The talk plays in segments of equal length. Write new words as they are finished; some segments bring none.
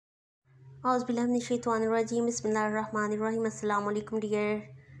Auzubillahiminash-shaytanir-rajim. Bismillahir-rahmanir-rahim. Assalamu alaikum, dear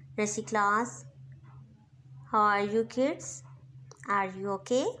Nursery class. How are you kids? Are you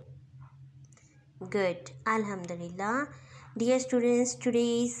okay? Good. Alhamdulillah. Dear students,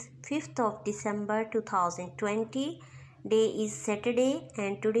 today is 5th of December 2020. Day is Saturday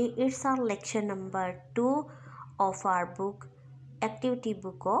and today it's our lecture number 2 of our book, activity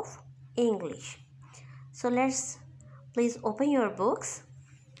book of English. So let's please open your books.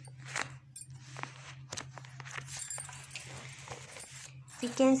 We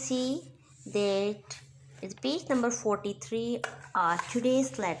can see that it's page number 43.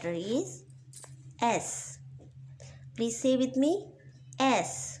 Today's letter is S. Please say with me,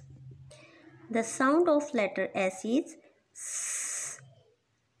 S. The sound of letter S is S.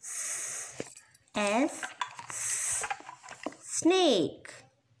 S. Snake.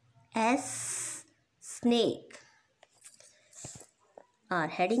 S. Snake. Our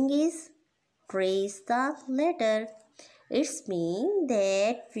heading is trace the letter. It means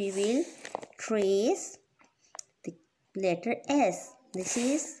that we will trace the letter S. This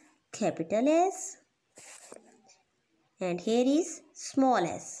is capital S and here is small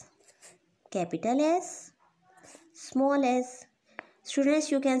s. Capital S, small s.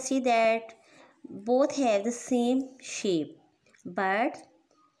 Students, you can see that both have the same shape but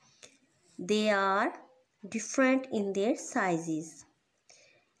they are different in their sizes.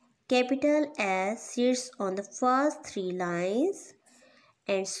 Capital S sits on the first 3 lines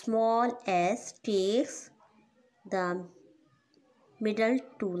and small s takes the middle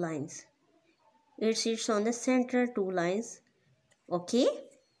 2 lines. It sits on the central 2 lines. Okay,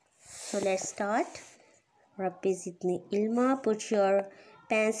 so let's start. Rabbi zidni ilma. Put your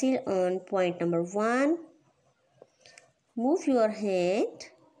pencil on point number 1. Move your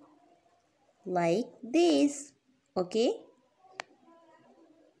hand like this. Okay,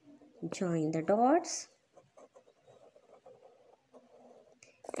 join the dots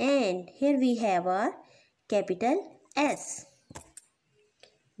and here we have our capital S.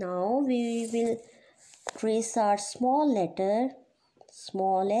 Now we will trace our small letter,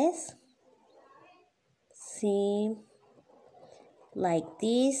 small s, same like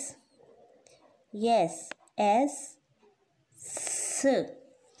this. Yes, S,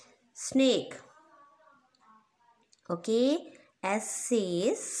 snake. Okay, S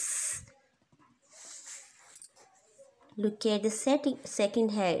says. Look at the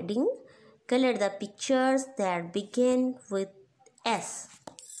second heading. Color the pictures that begin with S.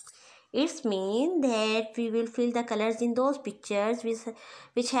 It means that we will fill the colors in those pictures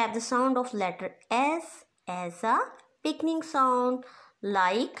which have the sound of letter S as a beginning sound,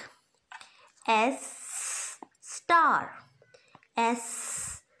 like S star.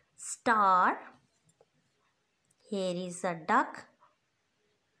 S star. Here is a duck.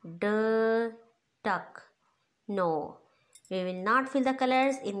 D duck. No, we will not fill the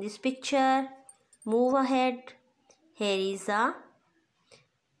colors in this picture. Move ahead. Here is a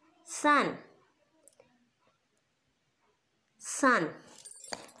sun. Sun.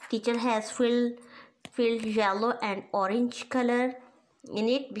 Teacher has filled yellow and orange color in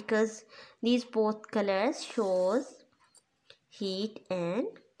it because these both colors shows heat and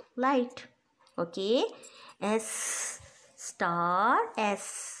light. Okay, S star,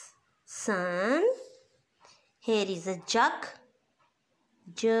 S sun. Here is a jug.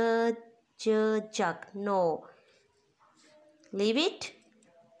 Jug. No, leave it.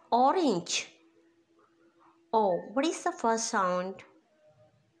 Orange. O. What is the first sound?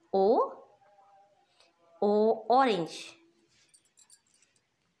 O. O, orange.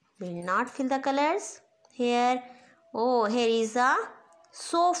 We will not fill the colors here. Oh, here is a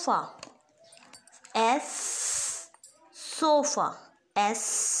sofa. S, sofa.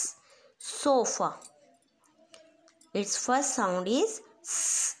 S, sofa. Its first sound is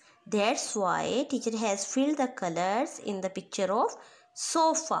S. That's why teacher has filled the colors in the picture of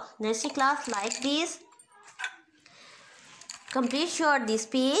sofa. Nursery class, like this. Complete this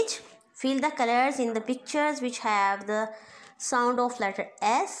page. Fill the colors in the pictures which have the sound of letter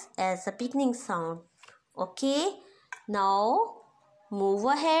S as the beginning sound. Okay, now move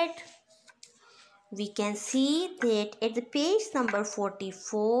ahead. We can see that at the page number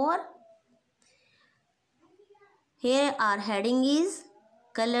 44, here our heading is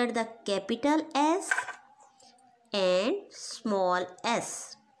color the capital S and small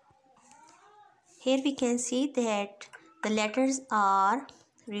s. Here we can see that the letters are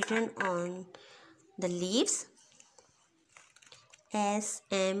written on the leaves. S,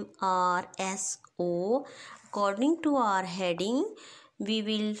 M, R, S, O. According to our heading, we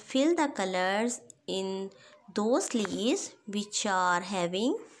will fill the colors in those leaves which are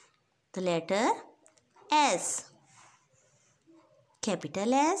having the letter S.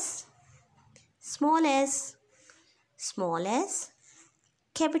 Capital S, small s,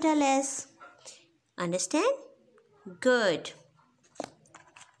 capital S. Understand? Good.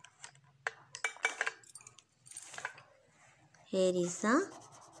 Here is the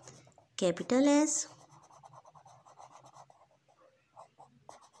capital S.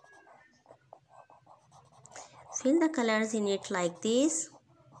 Fill the colors in it like this.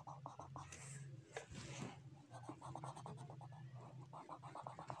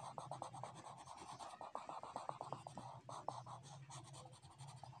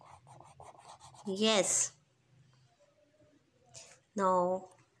 Yes. Now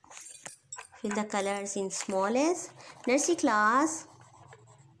fill the colors in small s. Nursery class,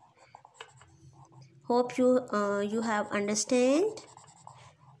 hope you have understand,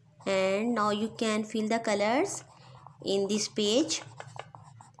 and now you can fill the colors in this page.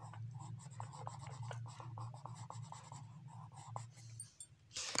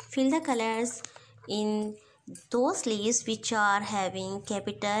 Fill the colors in those leaves which are having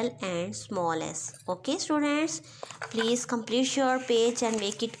capital and small s. Okay students, please complete your page and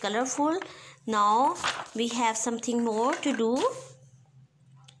make it colorful. Now we have something more to do.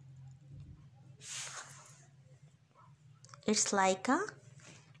 It's like a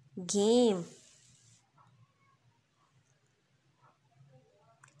game.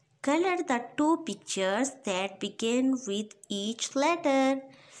 Color the two pictures that begin with each letter.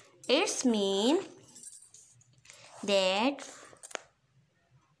 It's mean that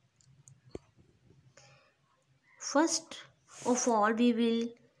first of all we will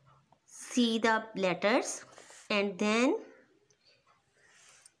see the letters and then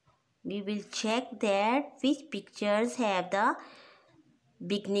we will check that which pictures have the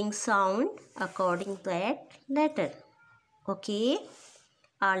beginning sound according to that letter. Okay,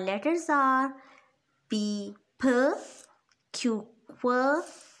 our letters are P, P, Q, Q,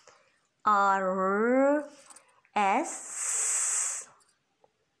 R, S.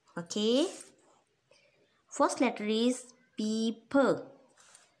 Okay, first letter is P, P.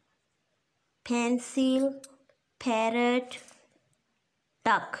 Pencil, parrot,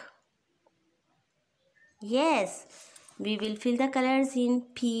 duck. Yes, we will fill the colors in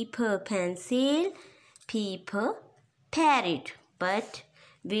P, pencil, P, parrot, but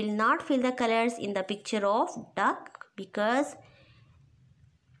we will not fill the colors in the picture of duck because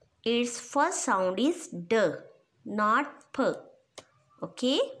its first sound is D, not P.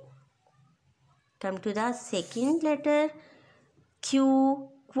 Okay, come to the second letter Q,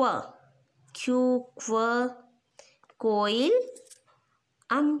 Q. Q, coil,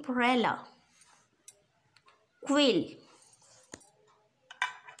 umbrella, quill.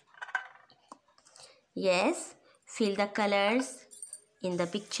 Yes, fill the colors in the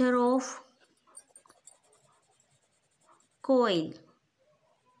picture of coil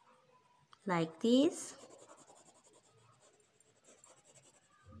like this.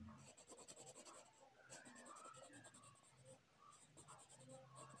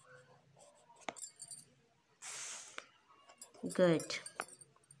 Good.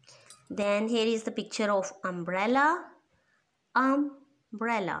 Then here is the picture of umbrella.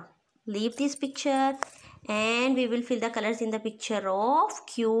 Umbrella. Leave this picture and we will fill the colors in the picture of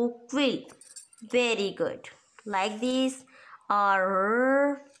Q, quill. Very good. Like this.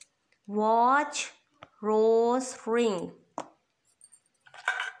 R, watch, rose, ring.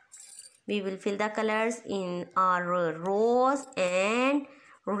 We will fill the colors in our rose and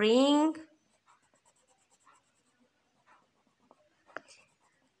ring.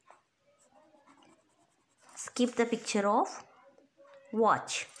 Skip the picture of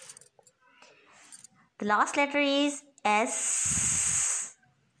watch. The last letter is S.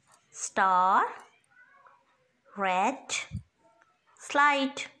 Star, rat,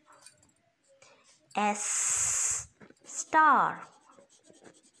 slide. S. Star.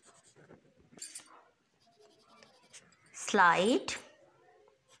 Slide.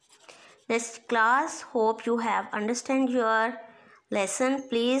 Next class, hope you have understand your lesson.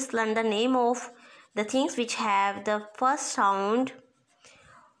 Please learn the name of the things which have the first sound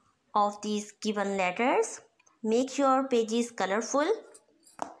of these given letters. Make your pages colorful.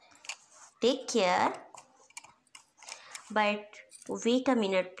 Take care. But wait a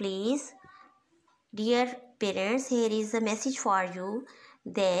minute please. Dear parents, here is a message for you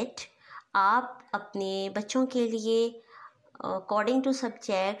that आप अपने बच्चों के लिए according two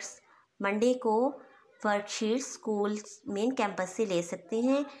subjects Monday को worksheet school main campus से ले सकते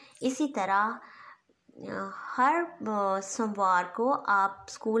हैं. इसी तरह हर सोमवार को आप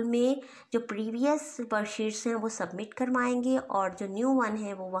स्कूल में जो प्रीवियस वर्कशीट्स हैं वो सबमिट करवाएंगे और जो न्यू वन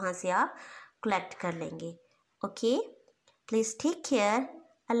है वो वहाँ से आप कलेक्ट कर लेंगे. Okay, please take care.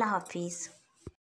 अल्लाह हाफिज़.